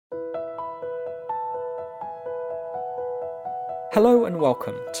Hello and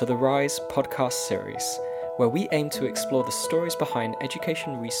welcome to the Rise podcast series, where we aim to explore the stories behind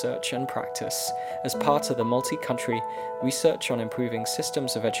education research and practice as part of the multi-country Research on Improving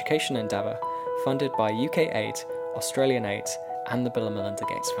Systems of Education endeavour funded by UK Aid, Australian Aid and the Bill and Melinda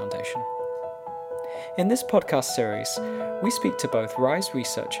Gates Foundation. In this podcast series, we speak to both Rise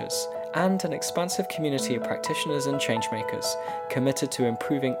researchers and an expansive community of practitioners and changemakers committed to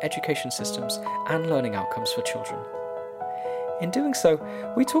improving education systems and learning outcomes for children. In doing so,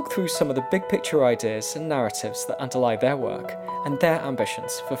 we talk through some of the big picture ideas and narratives that underlie their work and their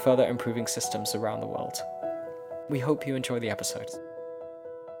ambitions for further improving systems around the world. We hope you enjoy the episode.